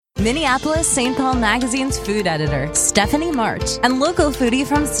Minneapolis-St. Paul Magazine's food editor, Stephanie March, and local foodie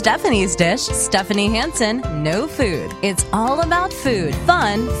from Stephanie's Dish, Stephanie Hansen, No Food. It's all about food,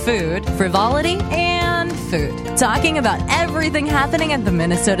 fun, food, frivolity, and food. Talking about everything happening at the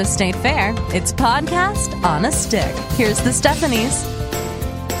Minnesota State Fair. It's Podcast on a Stick. Here's the Stephanies.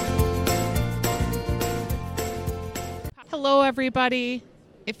 Hello, everybody.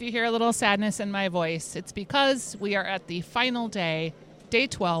 If you hear a little sadness in my voice, it's because we are at the final day, Day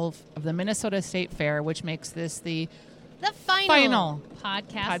 12 of the Minnesota State Fair, which makes this the final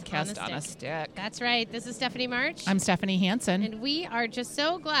podcast on a stick. That's right. This is Stephanie March. I'm Stephanie Hansen. And we are just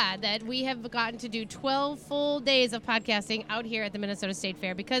so glad that we have gotten to do 12 full days of podcasting out here at the Minnesota State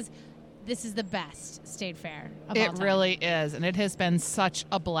Fair because this is the best state fair of all time. It really is, and it has been such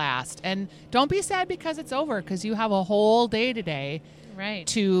a blast. And don't be sad because it's over, because you have a whole day today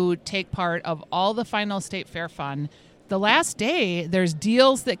to take part of all the final state fair fun. The last day, there's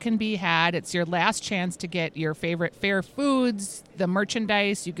deals that can be had. It's your last chance to get your favorite fair foods, the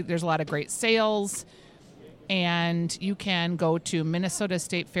merchandise. There's a lot of great sales. And you can go to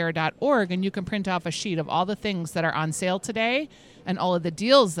minnesotastatefair.org and you can print off a sheet of all the things that are on sale today and all of the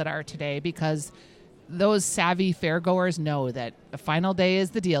deals that are today, because those savvy fairgoers know that the final day is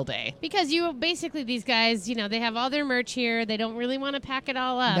the deal day. Because these guys, they have all their merch here. They don't really want to pack it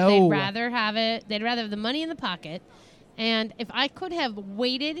all up. No. They'd rather have the money in the pocket. And if I could have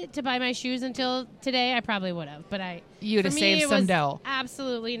waited to buy my shoes until today, I probably would have. But you'd have saved some dough.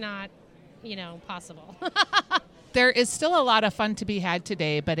 Absolutely not, possible. There is still a lot of fun to be had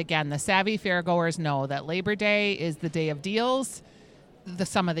today, but again, the savvy fairgoers know that Labor Day is the day of deals.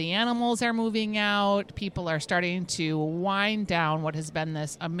 Some of the animals are moving out. People are starting to wind down what has been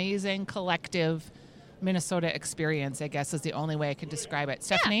this amazing collective Minnesota experience, I guess is the only way I can describe it.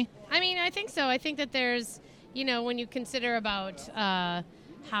 Stephanie? Yeah. I think so. I think that there's, when you consider about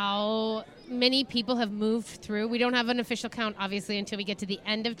how many people have moved through. We don't have an official count, obviously, until we get to the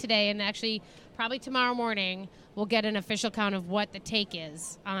end of today. And actually, probably tomorrow morning, we'll get an official count of what the take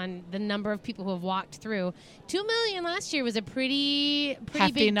is on the number of people who have walked through. 2 million last year was a pretty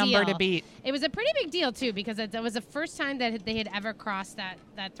hefty big number deal. To beat. It was a pretty big deal, too, because that was the first time that they had ever crossed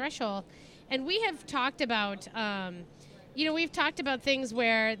that threshold. And we have talked about... we've talked about things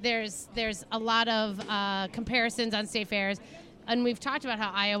where there's a lot of comparisons on state fairs, and we've talked about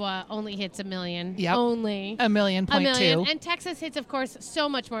how Iowa only hits 1 million. Yep. Only. 1.2 million. And Texas hits, of course, so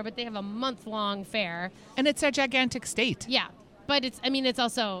much more, but they have a month-long fair. And it's a gigantic state. Yeah. But it's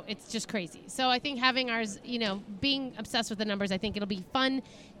just crazy. So I think having ours, being obsessed with the numbers, I think it'll be fun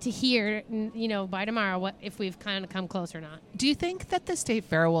to hear, by tomorrow, if we've kind of come close or not. Do you think that the state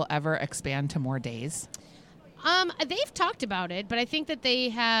fair will ever expand to more days? They've talked about it, but I think that they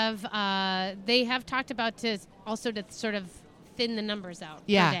have talked about to sort of thin the numbers out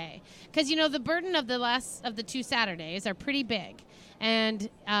per day. Because, the burden of the 2 Saturdays are pretty big. And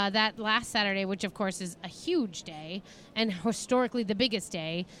that last Saturday, which of course is a huge day and historically the biggest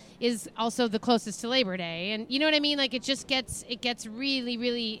day, is also the closest to Labor Day. And you know what I mean? Like it gets really,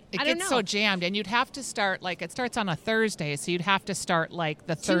 really, I don't know. It gets so jammed. And you'd have to start, it starts on a Thursday, so you'd have to start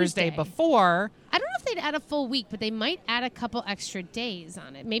the Thursday before. I don't know if they'd add a full week, but they might add a couple extra days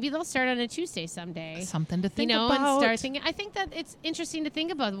on it. Maybe they'll start on a Tuesday someday. Something to think about. And start thinking. I think that it's interesting to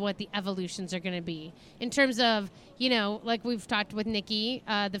think about what the evolutions are going to be in terms of, like we've talked with Nikki,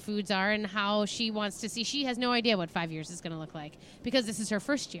 the foods are, and how she wants to see. She has no idea what 5 years is going to look like because this is her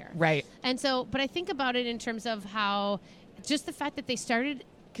first year. Right. And so, but I think about it in terms of how just the fact that they started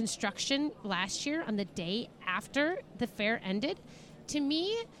construction last year on the day after the fair ended, to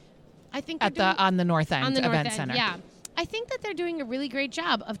me, I think on the North End Event Center. Yeah. I think that they're doing a really great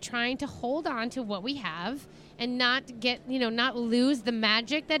job of trying to hold on to what we have and not not lose the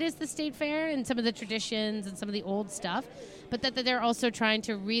magic that is the state fair and some of the traditions and some of the old stuff, but that they're also trying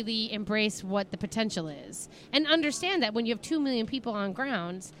to really embrace what the potential is and understand that when you have 2 million people on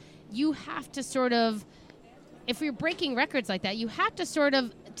grounds, you have to sort of, if you're breaking records like that, you have to sort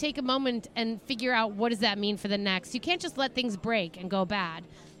of take a moment and figure out what does that mean for the next. You can't just let things break and go bad.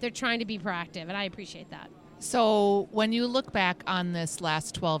 They're trying to be proactive, and I appreciate that. So when you look back on this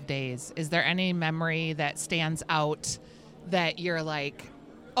last 12 days, is there any memory that stands out that you're like,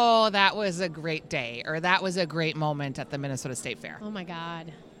 oh, that was a great day, or that was a great moment at the Minnesota State Fair? Oh, my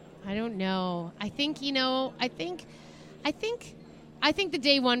God. I don't know. I think the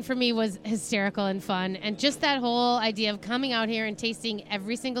day one for me was hysterical and fun. And just that whole idea of coming out here and tasting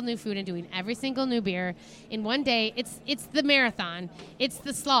every single new food and doing every single new beer in one day. It's the marathon. It's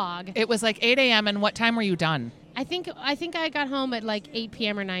the slog. It was 8 a.m. and what time were you done? I think I got home at like 8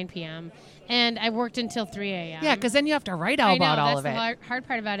 p.m. or 9 p.m. and I worked until 3 a.m. Yeah, because then you have to write all about all of it. That's the hard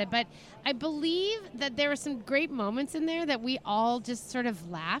part about it. But I believe that there were some great moments in there that we all just sort of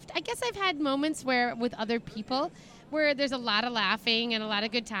laughed. I guess I've had moments where with other people where there's a lot of laughing and a lot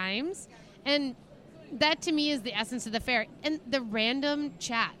of good times. And that to me is the essence of the fair. And the random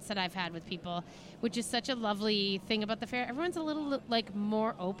chats that I've had with people, which is such a lovely thing about the fair. Everyone's a little like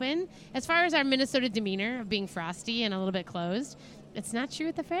more open. As far as our Minnesota demeanor of being frosty and a little bit closed, it's not true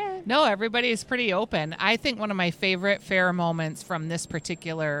at the fair. No, everybody's pretty open. I think one of my favorite fair moments from this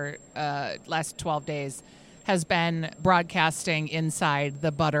particular last 12 days has been broadcasting inside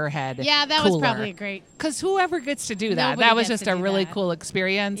the Butterhead Yeah, that cooler. was probably a great. Because whoever gets to do that, Nobody that was gets just to a do really that. cool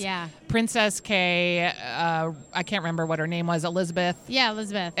experience. Yeah. Princess Kay, I can't remember what her name was, Elizabeth. Yeah,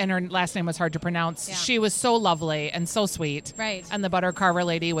 Elizabeth. And her last name was hard to pronounce. Yeah. She was so lovely and so sweet. Right. And the butter carver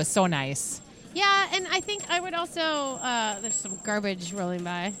lady was so nice. Yeah, and I think I would also. There's some garbage rolling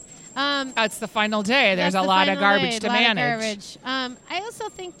by. It's the final day. There's That's a the lot of final garbage day, to a lot manage. of garbage. I also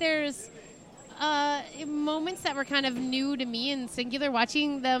think there's moments that were kind of new to me and singular.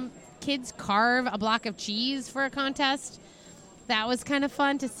 Watching the kids carve a block of cheese for a contest. That was kind of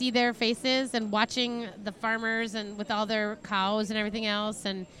fun to see their faces, and watching the farmers and with all their cows and everything else.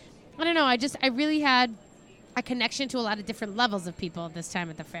 And I don't know. I really had a connection to a lot of different levels of people this time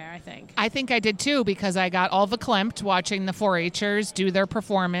at the fair, I think I did too, because I got all verklempt watching the 4-H'ers do their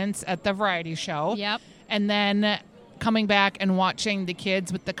performance at the variety show. Yep. And then coming back and watching the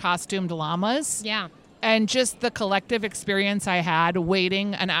kids with the costumed llamas. Yeah. And just the collective experience I had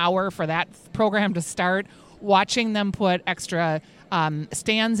waiting an hour for that program to start, watching them put extra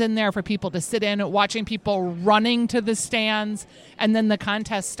stands in there for people to sit in, watching people running to the stands, and then the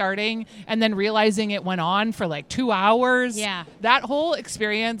contest starting, and then realizing it went on for like 2 hours. Yeah. That whole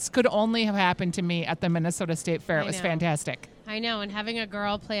experience could only have happened to me at the Minnesota State Fair. It was fantastic. I know, and having a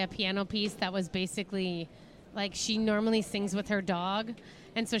girl play a piano piece that was basically like she normally sings with her dog.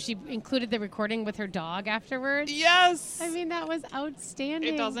 And so she included the recording with her dog afterwards. Yes. I mean, that was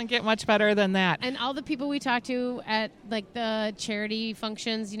outstanding. It doesn't get much better than that. And all the people we talked to at like the charity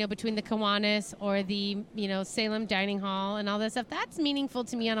functions, between the Kiwanis or the, Salem Dining Hall and all that stuff, that's meaningful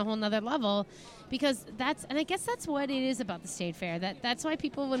to me on a whole nother level, because and I guess that's what it is about the State Fair. That's why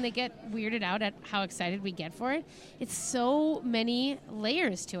people, when they get weirded out at how excited we get for it, it's so many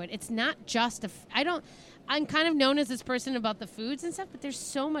layers to it. It's not just I'm kind of known as this person about the foods and stuff, but there's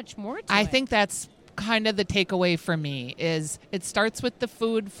so much more to it. I think that's kind of the takeaway for me, is it starts with the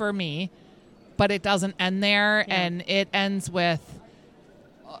food for me, but it doesn't end there. Yeah. And it ends with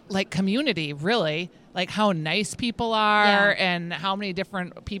like community, really, like how nice people are and how many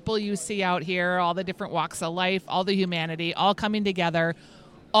different people you see out here, all the different walks of life, all the humanity, all coming together,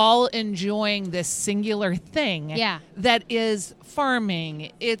 all enjoying this singular thing that is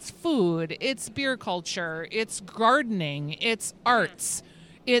farming, it's food, it's beer culture, it's gardening, it's arts,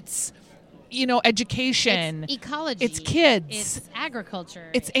 it's, education. It's ecology. It's kids. It's agriculture.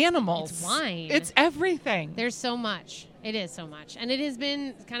 It's animals. It's wine. It's everything. There's so much. It is so much. And it has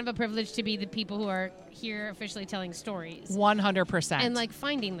been kind of a privilege to be the people who are here officially telling stories. 100%. And like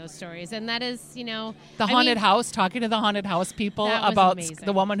finding those stories. And that is, the haunted house, talking to the haunted house people about amazing.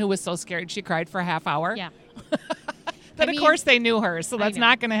 The woman who was so scared she cried for a half hour. Yeah. But of course they knew her, so that's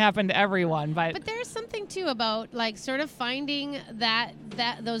not going to happen to everyone. But there's something too about like sort of finding that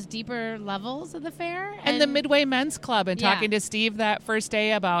those deeper levels of the fair, and the Midway Men's Club, and talking to Steve that first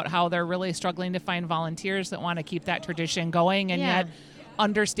day about how they're really struggling to find volunteers that want to keep that tradition going, and yet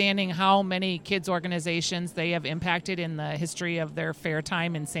understanding how many kids organizations they have impacted in the history of their fair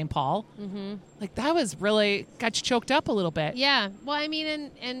time in St. Paul. Mm-hmm. Like that was really got you choked up a little bit. Yeah. Well, I mean,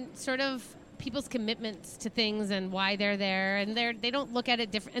 and sort of people's commitments to things and why they're there, and they don't look at it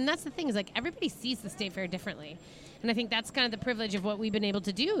different. And that's the thing, is like everybody sees the State Fair differently. And I think that's kind of the privilege of what we've been able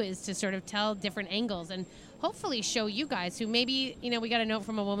to do, is to sort of tell different angles and hopefully show you guys who maybe, we got a note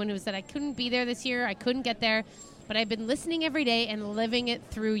from a woman who said, I couldn't be there this year, I couldn't get there, but I've been listening every day and living it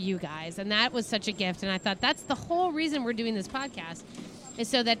through you guys. And that was such a gift. And I thought that's the whole reason we're doing this podcast, is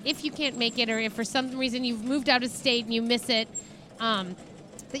so that if you can't make it, or if for some reason you've moved out of state and you miss it,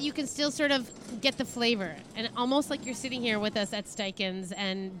 that you can still sort of get the flavor, and almost like you're sitting here with us at Steichen's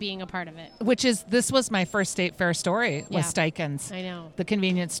and being a part of it. This was my first State Fair story, was Steichen's. I know. The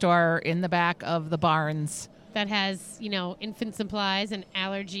convenience store in the back of the barns. That has, infant supplies and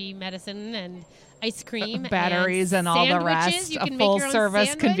allergy medicine and ice cream, batteries, and all the rest. A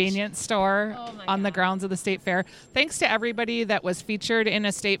full-service convenience store on the grounds of the State Fair. Thanks to everybody that was featured in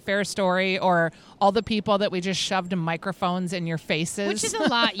a State Fair story, or all the people that we just shoved microphones in your faces. Which is a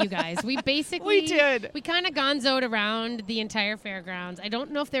lot, you guys. We basically... We did. We kind of gonzoed around the entire fairgrounds. I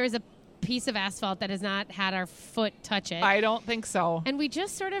don't know if there is a piece of asphalt that has not had our foot touch it. I don't think so. And we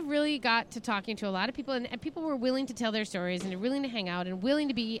just sort of really got to talking to a lot of people, and people were willing to tell their stories and willing to hang out and willing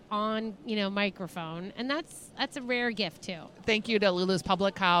to be on, microphone. And that's a rare gift too. Thank you to Lulu's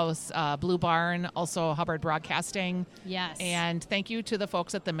Public House, Blue Barn, also Hubbard Broadcasting. Yes. And thank you to the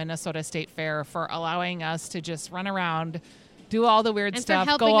folks at the Minnesota State Fair for allowing us to just run around, do all the weird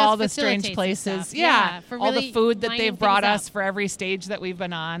stuff, go all the strange places. Yeah. For all really the food that they've brought us up for every stage that we've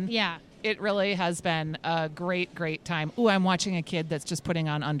been on. Yeah. It really has been a great, great time. Ooh, I'm watching a kid that's just putting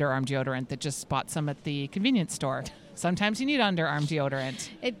on underarm deodorant that just bought some at the convenience store. Sometimes you need underarm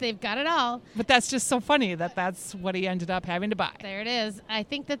deodorant. They've got it all. But that's just so funny that's what he ended up having to buy. There it is. I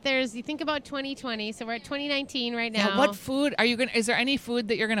think that you think about 2020, so we're at 2019 right now. Yeah, what food is there any food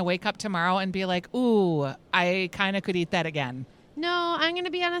that you're going to wake up tomorrow and be like, ooh, I kind of could eat that again? No, I'm going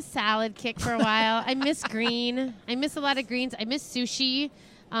to be on a salad kick for a while. I miss green. I miss a lot of greens. I miss sushi.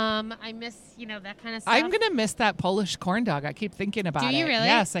 I miss, that kind of stuff. I'm going to miss that Polish corn dog. I keep thinking about it. Do you really?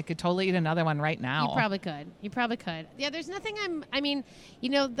 Yes, I could totally eat another one right now. You probably could. Yeah, there's nothing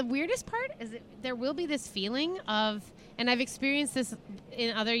the weirdest part is that there will be this feeling of, and I've experienced this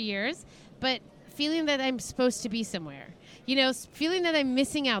in other years, but feeling that I'm supposed to be somewhere. Feeling that I'm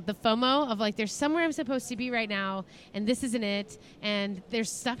missing out, the FOMO of like, there's somewhere I'm supposed to be right now, and this isn't it, and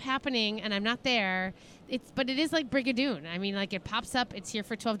there's stuff happening, and I'm not there. But it is like Brigadoon. I mean, like, it pops up, it's here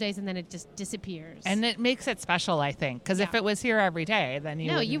for 12 days, and then it just disappears. And it makes it special, I think, because if it was here every day, then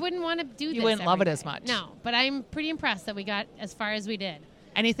you wouldn't want to do this. You wouldn't love it day. as much. No, but I'm pretty impressed that we got as far as we did.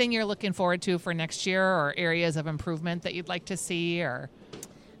 Anything you're looking forward to for next year, or areas of improvement that you'd like to see, or...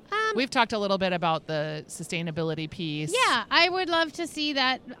 We've talked a little bit about the sustainability piece. Yeah, I would love to see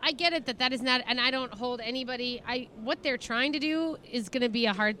that. I get it that is not, and I don't hold anybody. What they're trying to do is going to be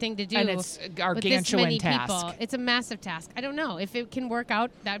a hard thing to do. And it's a gargantuan with this many task. People. It's a massive task. I don't know. If it can work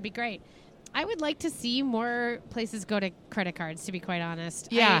out, that would be great. I would like to see more places go to credit cards, to be quite honest.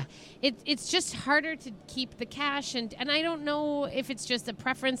 Yeah. It's just harder to keep the cash, and I don't know if it's just a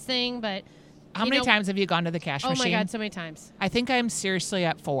preference thing, but... How many times have you gone to the cash machine? Oh, my God, so many times. I think I'm seriously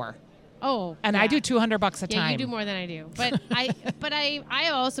at 4. Oh, and I do $200 a time. Yeah, you do more than I do. But I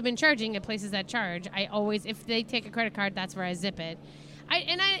have also been charging at places that charge. I always, if they take a credit card, that's where I zip it.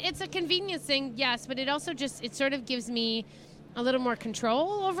 It's a convenience thing, yes, but it also it sort of gives me a little more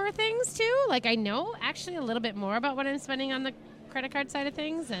control over things too. Like, I know actually a little bit more about what I'm spending on the credit card side of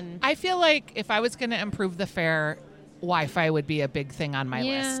things. And I feel like if I was going to improve the fair, Wi-Fi would be a big thing on my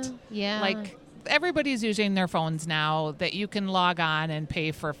list. Yeah. Like, everybody's using their phones now that you can log on and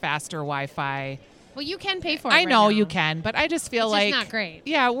pay for faster Wi-Fi. Well, you can pay for it. I know right now. you can, but I just feel it's like just not great.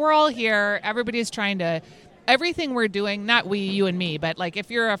 Yeah, we're all here. Everybody's trying to. Everything we're doing, not we, you, and me, but like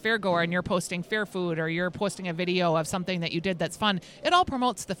if you're a fair goer and you're posting fair food or you're posting a video of something that you did that's fun, it all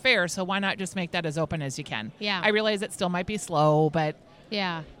promotes the fair. So why not just make that as open as you can? Yeah. I realize it still might be slow, but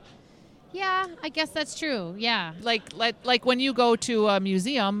yeah. Yeah, I guess that's true. Yeah. Like when you go to a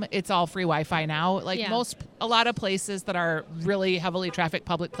museum, it's all free Wi-Fi now. A lot of places that are really heavily trafficked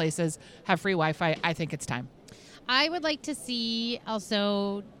public places have free Wi-Fi. I think it's time. I would like to see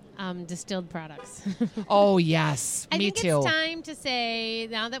also distilled products. Oh, yes. Me too. I think it's time to say,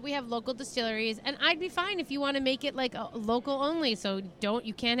 now that we have local distilleries, and I'd be fine if you want to make it like a local only, so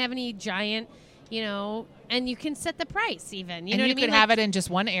you can't have any giant, and you can set the price even. You know what I mean? You could have it in just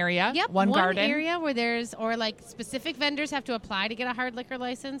one area, yep, one garden. Area where specific vendors have to apply to get a hard liquor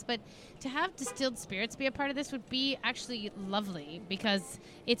license, but to have distilled spirits be a part of this would be actually lovely because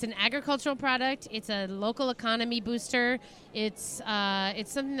it's an agricultural product, it's a local economy booster, it's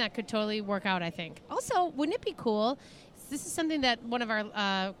something that could totally work out, I think. Also, wouldn't it be cool? This is something that one of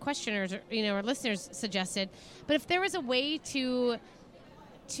our questioners, our listeners suggested, but if there was a way to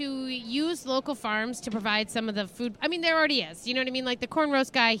use local farms to provide some of the food. I mean, there already is. You know what I mean? Like the corn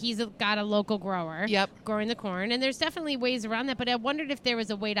roast guy, he's got a local grower growing the corn. And there's definitely ways around that. But I wondered if there was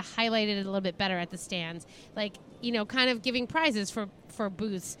a way to highlight it a little bit better at the stands. Like, kind of giving prizes for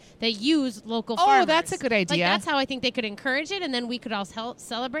booths that use local farmers. Oh, that's a good idea. Like, that's how I think they could encourage it. And then we could all help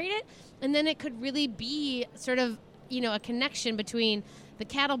celebrate it. And then it could really be sort of, a connection between the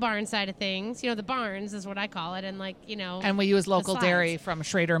cattle barn side of things, the barns is what I call it, and and we use local dairy from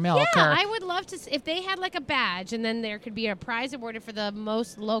Schrader Milk. Yeah, I would love to if they had like a badge, and then there could be a prize awarded for the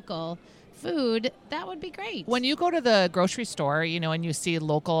most local food. That would be great. When you go to the grocery store, and you see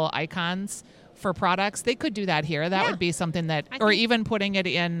local icons for products, they could do that here. That would be something that, or even putting it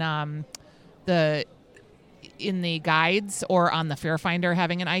in the guides or on the Fair Finder,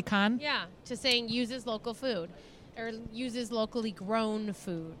 having an icon. Yeah, to saying uses local food or uses locally grown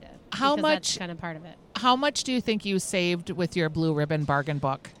food. How much? That's kind of part of it. How much do you think you saved with your Blue Ribbon bargain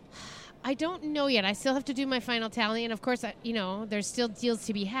book? I don't know yet. I still have to do my final tally, and of course, there's still deals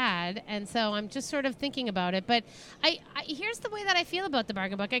to be had, and so I'm just sort of thinking about it. But I here's the way that I feel about the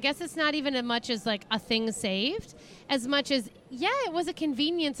bargain book. I guess it's not even as much as like a thing saved, as much as it was a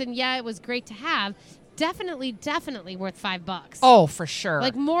convenience, and it was great to have. Definitely worth $5. Oh, for sure.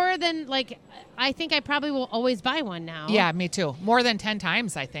 Like more than I think I probably will always buy one now. Yeah, me too. More than 10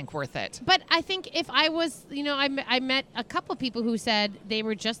 times, I think, worth it. But I think if I was, I met a couple people who said they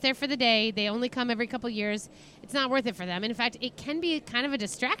were just there for the day. They only come every couple years. It's not worth it for them. In fact, it can be kind of a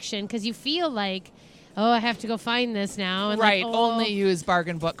distraction because you feel like, oh, I have to go find this now. And right. Only use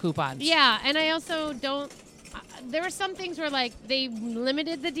bargain book coupons. Yeah. And I also don't. There were some things where they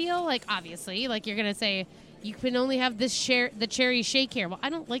limited the deal. Obviously, you're going to say you can only have the cherry shake here. Well,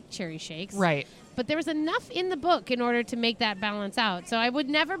 I don't like cherry shakes. Right. But there was enough in the book in order to make that balance out. So I would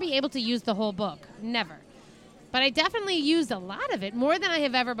never be able to use the whole book. Never. But I definitely used a lot of it, more than I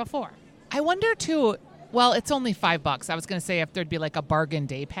have ever before. I wonder, too, well, it's only $5. I was going to say if there'd be a bargain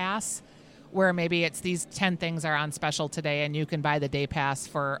day pass where maybe it's these 10 things are on special today and you can buy the day pass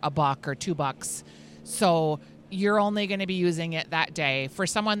for $1 or $2. So you're only going to be using it that day for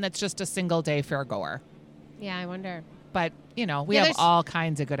someone that's just a single day fair goer. Yeah, I wonder. But, we have all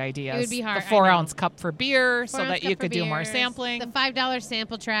kinds of good ideas. It would be hard. The 4-ounce cup for beer so that you could do more beers, sampling. The $5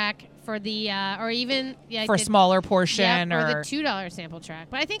 sample track for the, or even... for smaller portion. Or the $2 sample track.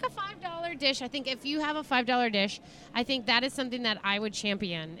 But I think a $5 dish, if you have a $5 dish, I think that is something that I would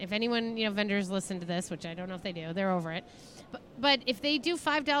champion. If anyone, vendors listen to this, which I don't know if they do, they're over it. But if they do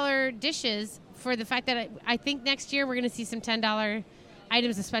 $5 dishes, for the fact that I think next year we're going to see some $10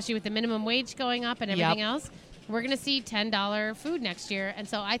 items, especially with the minimum wage going up and everything else. We're going to see $10 food next year. And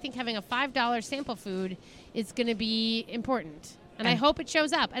so I think having a $5 sample food is going to be important. And I hope it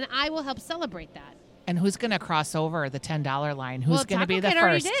shows up. And I will help celebrate that. And who's going to cross over the $10 line? Who's going to be the Kit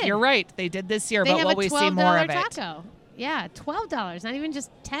already first? did. You're right. They did this year, they but will we see more of it? Taco. Yeah, $12. Not even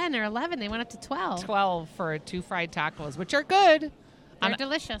just 10 or 11. They went up to 12. 12 for 2 fried tacos, which are good. They're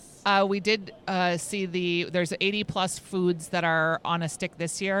delicious. We did see there's 80 plus foods that are on a stick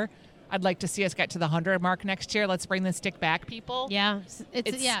this year. I'd like to see us get to the 100 mark next year. Let's bring the stick back, people. Yeah,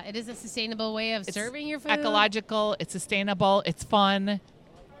 it is a sustainable way of serving your food. Ecological, it's sustainable, it's fun.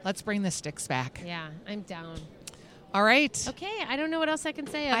 Let's bring the sticks back. Yeah, I'm down. All right. Okay, I don't know what else I can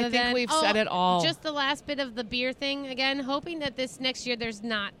say. I think we've said it all. Just the last bit of the beer thing again. Hoping that this next year there's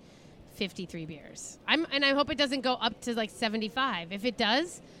not 53 beers. I hope it doesn't go up to 75. If it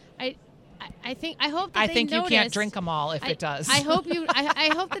does, I hope that they notice, you can't drink them all if it does. I hope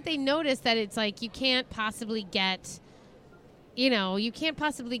I hope that they notice that it's you can't possibly get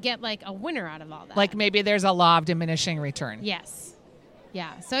a winner out of all that. Maybe there's a law of diminishing return. Yes.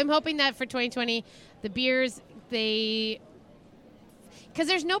 Yeah. So I'm hoping that for 2020 the beers because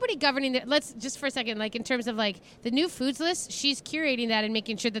there's nobody governing that. Let's just for a second, in terms of the new foods list, she's curating that and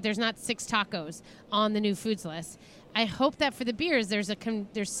making sure that there's not 6 tacos on the new foods list. I hope that for the beers, there's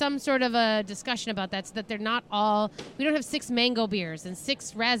some sort of a discussion about that so that they're not all, we don't have 6 mango beers and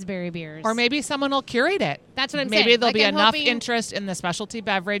 6 raspberry beers. Or maybe someone will curate it. That's what I'm saying. Maybe there'll be enough interest in the specialty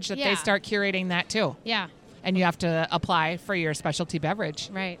beverage that they start curating that too. Yeah. And you have to apply for your specialty beverage.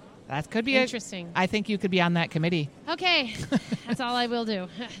 Right. That could be interesting. I think you could be on that committee. Okay. That's all I will do.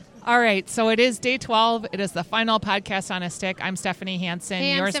 All right. So it is day 12. It is the final podcast on a stick. I'm Stephanie Hansen.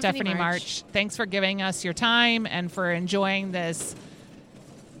 Hey, You're I'm Stephanie March. Thanks for giving us your time and for enjoying this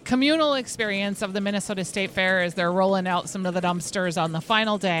communal experience of the Minnesota State Fair as they're rolling out some of the dumpsters on the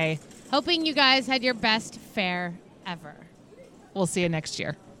final day. Hoping you guys had your best fair ever. We'll see you next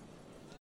year.